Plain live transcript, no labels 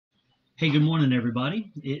Hey, good morning,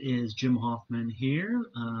 everybody. It is Jim Hoffman here,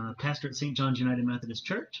 pastor at St. John's United Methodist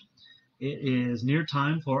Church. It is near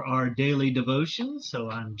time for our daily devotion,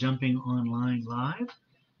 so I'm jumping online live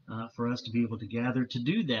for us to be able to gather to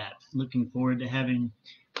do that. Looking forward to having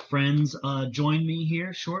friends join me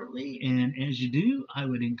here shortly, and as you do, I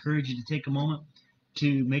would encourage you to take a moment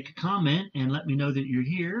to make a comment and let me know that you're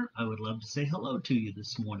here. I would love to say hello to you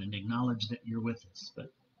this morning, acknowledge that you're with us.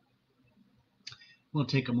 But we'll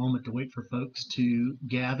take a moment to wait for folks to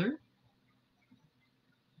gather.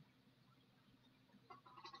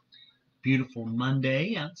 Beautiful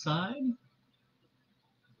Monday outside.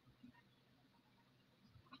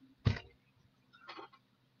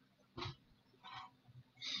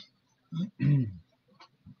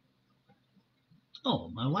 Oh,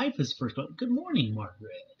 my wife is first up. Good morning,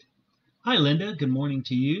 Margaret. Hi, Linda. Good morning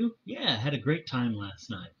to you. Yeah, had a great time last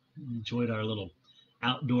night. Enjoyed our little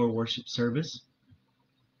outdoor worship service.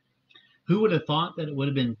 Who would have thought that it would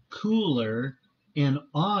have been cooler in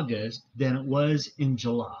August than it was in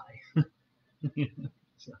July?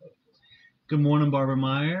 So, good morning, Barbara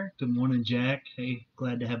Meyer. Good morning, Jack. Hey,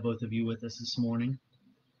 glad to have both of you with us this morning.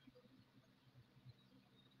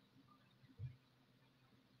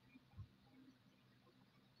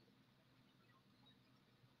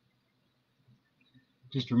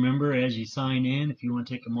 Just remember as you sign in, if you want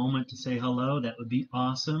to take a moment to say hello, that would be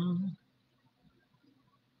awesome.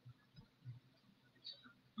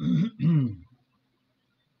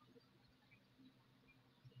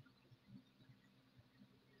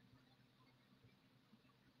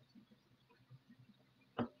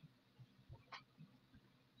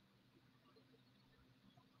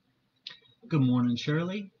 Good morning,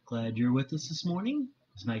 Shirley. Glad you're with us this morning.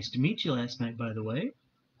 It's nice to meet you last night, by the way.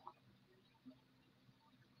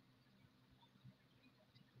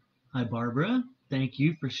 Hi, Barbara. Thank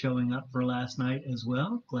you for showing up for last night as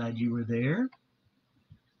well. Glad you were there.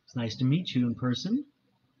 It's nice to meet you in person.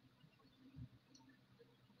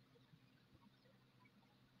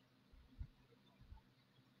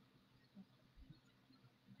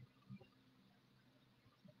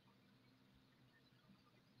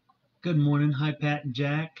 Good morning. Hi, Pat and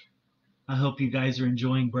Jack. I hope you guys are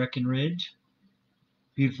enjoying Breckenridge.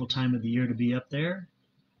 Beautiful time of the year to be up there.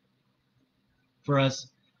 For us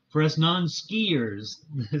non-skiers,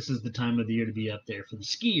 this is the time of the year to be up there. For the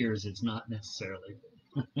skiers, it's not necessarily.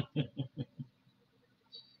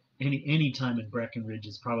 Any time at Breckenridge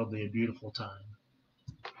is probably a beautiful time.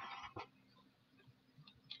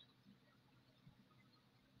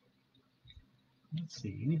 Let's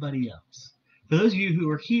see, anybody else? For those of you who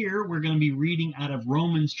are here, we're going to be reading out of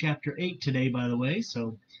Romans chapter 8 today, by the way,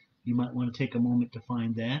 so you might want to take a moment to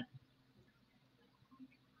find that.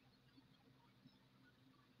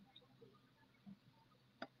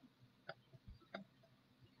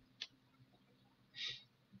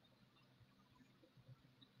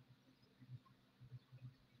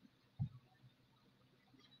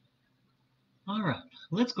 All right,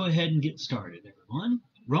 let's go ahead and get started, everyone.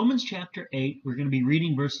 Romans chapter 8, we're going to be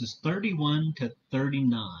reading verses 31 to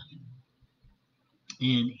 39.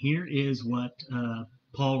 And here is what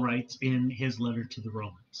Paul writes in his letter to the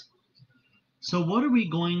Romans. So what are we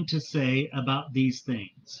going to say about these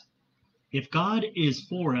things? If God is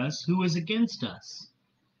for us, who is against us?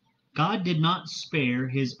 God did not spare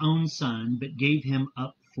his own son, but gave him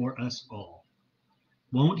up for us all.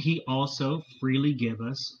 Won't he also freely give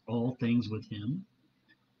us all things with him?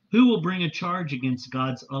 Who will bring a charge against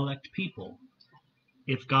God's elect people?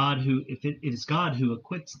 If it is God who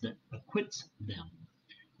acquits them,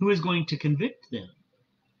 who is going to convict them?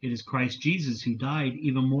 It is Christ Jesus who died,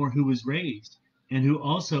 even more who was raised, and who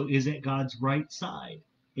also is at God's right side.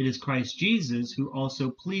 It is Christ Jesus who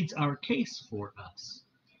also pleads our case for us.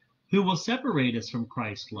 Who will separate us from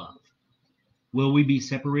Christ's love? Will we be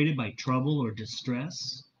separated by trouble or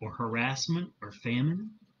distress, or harassment or famine,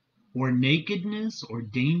 or nakedness or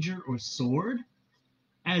danger or sword?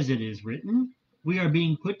 As it is written, we are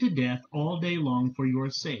being put to death all day long for your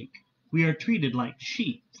sake. We are treated like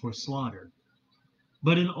sheep for slaughter.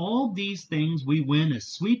 But in all these things we win a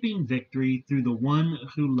sweeping victory through the one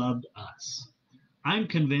who loved us. I'm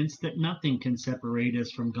convinced that nothing can separate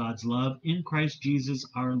us from God's love in Christ Jesus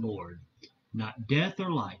our Lord. Not death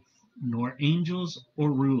or life, nor angels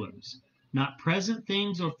or rulers, not present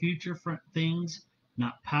things or future things,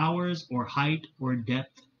 not powers or height or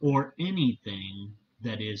depth or anything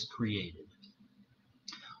that is created.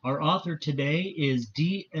 Our author today is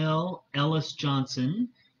D.L. Ellis Johnson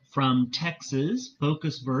from Texas.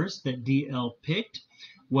 Focus verse that D.L. picked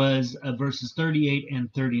was verses 38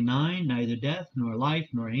 and 39. Neither death, nor life,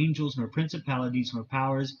 nor angels, nor principalities, nor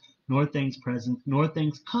powers, nor things present, nor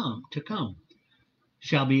things to come,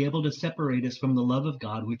 shall be able to separate us from the love of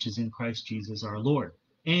God which is in Christ Jesus our Lord.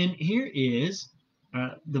 And here is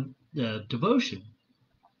the devotion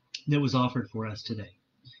that was offered for us today.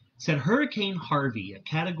 It said Hurricane Harvey, a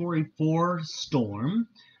Category 4 storm,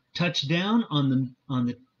 touched down on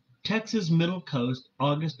the Texas Middle Coast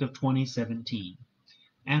August of 2017.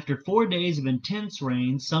 After 4 days of intense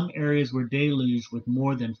rain, some areas were deluged with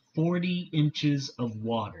more than 40 inches of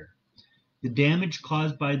water. The damage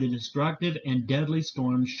caused by the destructive and deadly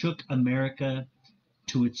storm shook America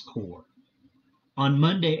to its core. On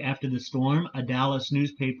Monday after the storm, a Dallas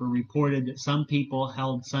newspaper reported that some people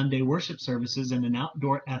held Sunday worship services in an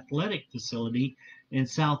outdoor athletic facility in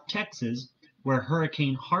South Texas where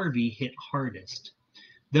Hurricane Harvey hit hardest.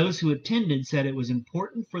 Those who attended said it was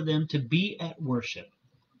important for them to be at worship,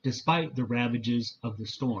 despite the ravages of the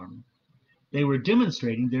storm. They were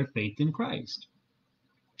demonstrating their faith in Christ.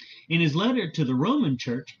 In his letter to the Roman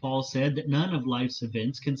Church, Paul said that none of life's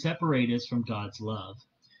events can separate us from God's love.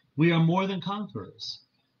 We are more than conquerors.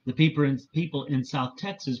 The people in South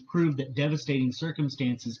Texas proved that devastating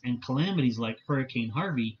circumstances and calamities like Hurricane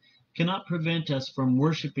Harvey cannot prevent us from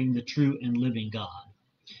worshiping the true and living God.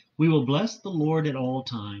 We will bless the Lord at all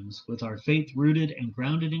times. With our faith rooted and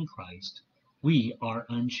grounded in Christ, we are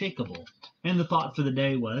unshakable. And the thought for the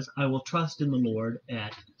day was, I will trust in the Lord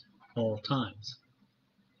at all times.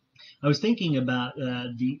 I was thinking about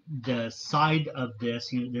the side of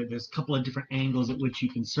this. There's a couple of different angles at which you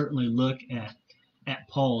can certainly look at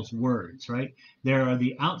Paul's words, right? There are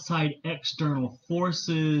the outside external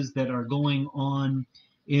forces that are going on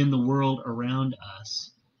in the world around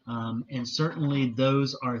us. And certainly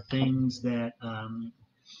those are things that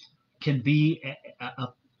can be a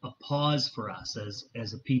pause for us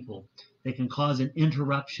as a people. They can cause an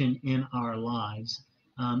interruption in our lives.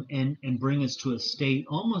 And bring us to a state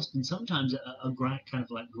almost, and sometimes a kind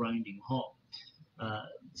of like grinding halt.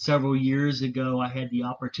 Several years ago, I had the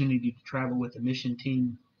opportunity to travel with a mission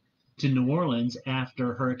team to New Orleans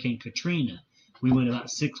after Hurricane Katrina. We went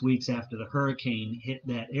about 6 weeks after the hurricane hit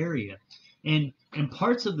that area. And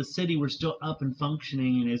parts of the city were still up and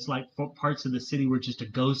functioning, and it's like parts of the city were just a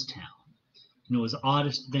ghost town. It was the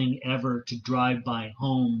oddest thing ever to drive by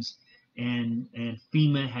homes. And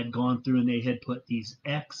FEMA had gone through and they had put these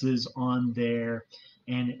X's on there,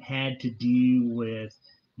 and it had to deal with,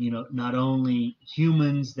 not only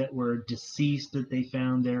humans that were deceased that they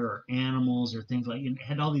found there, or animals or things like, it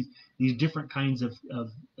had all these different kinds of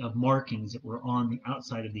markings that were on the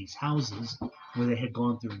outside of these houses where they had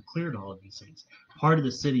gone through and cleared all of these things. Part of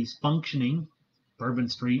the city's functioning, Bourbon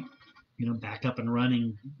Street, back up and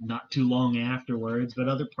running not too long afterwards, but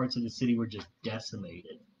other parts of the city were just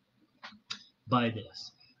decimated by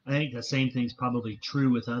this. I think the same thing's probably true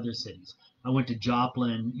with other cities. I went to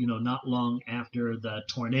Joplin, not long after the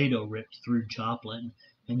tornado ripped through Joplin,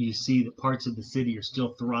 and you see that parts of the city are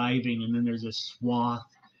still thriving, and then there's a swath,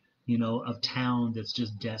 of town that's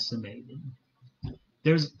just decimated.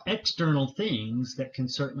 There's external things that can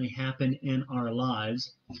certainly happen in our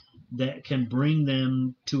lives that can bring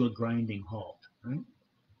them to a grinding halt, right?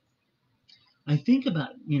 I think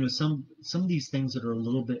about, some of these things that are a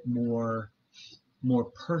little bit more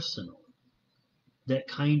personal, that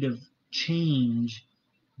kind of change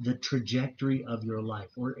the trajectory of your life,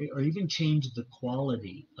 or even change the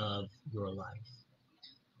quality of your life.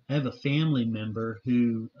 I have a family member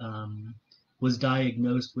who was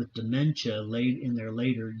diagnosed with dementia late in their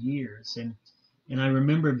later years, and I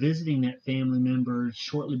remember visiting that family member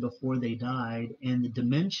shortly before they died, and the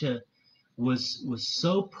dementia was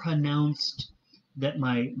so pronounced that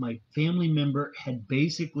my family member had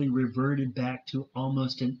basically reverted back to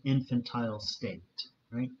almost an infantile state,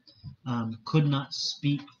 right? Could not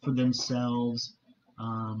speak for themselves,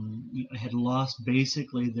 had lost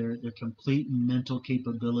basically their complete mental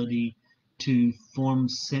capability to form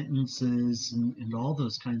sentences and all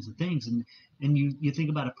those kinds of things. And you think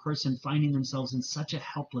about a person finding themselves in such a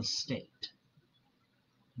helpless state,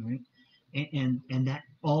 right? And that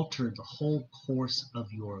altered the whole course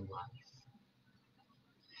of your life.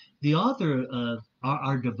 The author of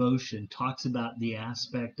our devotion talks about the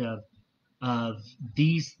aspect of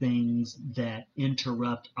these things that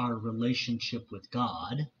interrupt our relationship with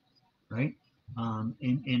God, right?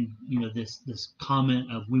 And this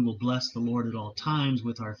comment of, we will bless the Lord at all times.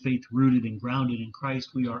 With our faith rooted and grounded in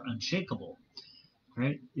Christ, we are unshakable,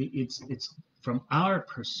 right? It's from our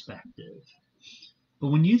perspective. But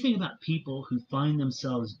when you think about people who find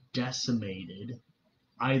themselves decimated,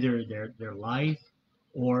 either their life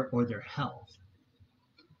or their health,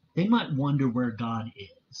 they might wonder where God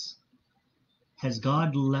is. Has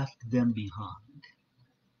God left them behind?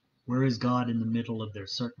 Where is God in the middle of their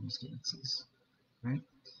circumstances, right?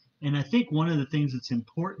 And I think one of the things that's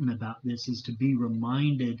important about this is to be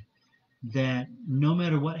reminded that no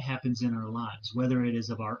matter what happens in our lives, whether it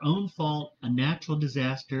is of our own fault, a natural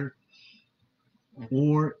disaster,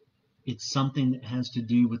 or it's something that has to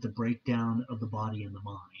do with the breakdown of the body and the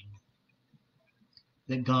mind,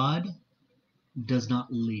 that God does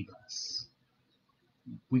not leave us.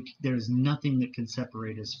 There's nothing that can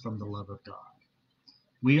separate us from the love of God.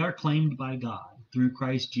 We are claimed by God through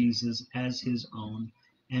Christ Jesus as his own,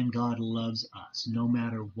 and God loves us no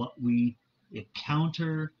matter what we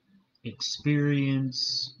encounter,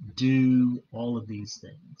 experience, do, all of these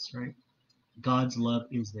things, right? God's love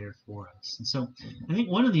is there for us. And so I think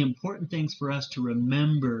one of the important things for us to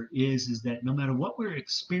remember is that no matter what we're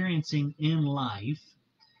experiencing in life,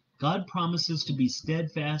 God promises to be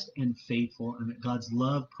steadfast and faithful, and that God's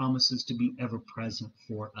love promises to be ever present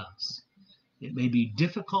for us. It may be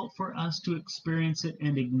difficult for us to experience it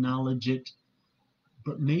and acknowledge it,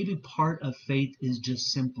 but maybe part of faith is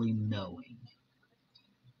just simply knowing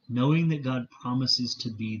that God promises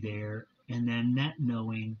to be there, and then that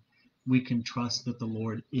knowing, we can trust that the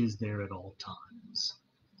Lord is there at all times,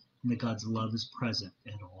 and that God's love is present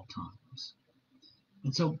at all times.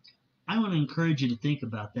 And so I want to encourage you to think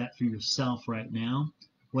about that for yourself right now.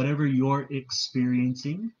 Whatever you're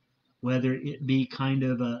experiencing, whether it be kind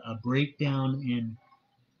of a breakdown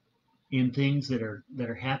in things that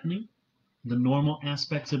are happening, the normal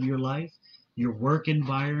aspects of your life, your work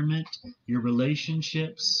environment, your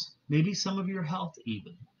relationships, maybe some of your health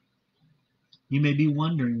even. You may be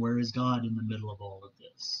wondering, where is God in the middle of all of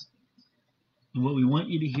this? And what we want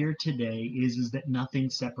you to hear today is that nothing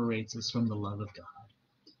separates us from the love of God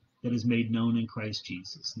that is made known in Christ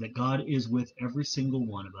Jesus. That God is with every single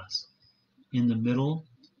one of us in the middle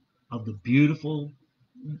of the beautiful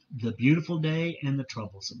day and the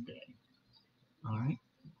troublesome day. All right?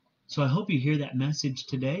 So I hope you hear that message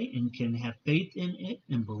today and can have faith in it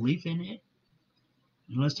and belief in it.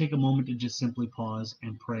 And let's take a moment to just simply pause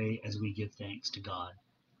and pray as we give thanks to God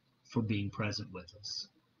for being present with us.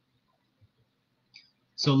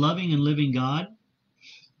 So loving and living God,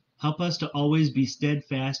 help us to always be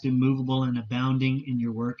steadfast, immovable, and abounding in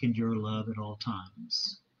your work and your love at all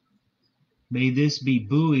times. May this be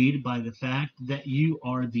buoyed by the fact that you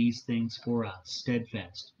are these things for us,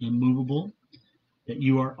 steadfast, immovable, that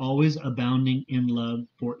you are always abounding in love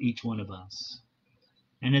for each one of us.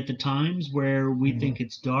 And at the times where we think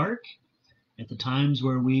it's dark, at the times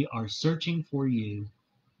where we are searching for you,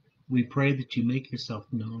 we pray that you make yourself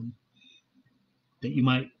known, that you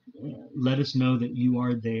might let us know that you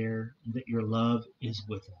are there, that your love is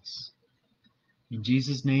with us. In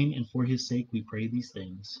Jesus' name and for his sake, we pray these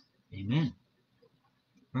things. Amen.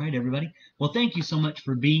 All right, everybody. Well, thank you so much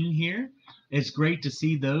for being here. It's great to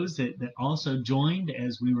see those that also joined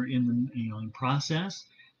as we were in the in process.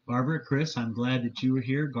 Barbara, Chris, I'm glad that you were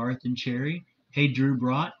here. Garth and Cherry. Hey, Drew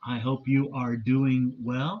Brott, I hope you are doing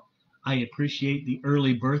well. I appreciate the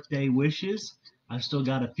early birthday wishes. I've still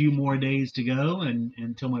got a few more days to go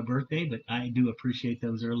until my birthday, but I do appreciate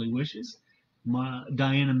those early wishes.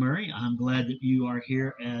 Diana Murray, I'm glad that you are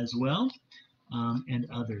here as well, and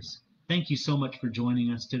others. Thank you so much for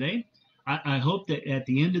joining us today. I hope that at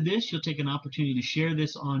the end of this, you'll take an opportunity to share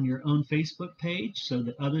this on your own Facebook page so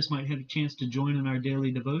that others might have a chance to join in our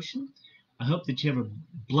daily devotion. I hope that you have a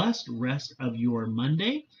blessed rest of your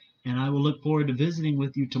Monday, and I will look forward to visiting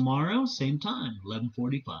with you tomorrow, same time,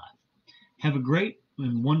 11:45. Have a great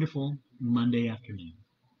and wonderful Monday afternoon.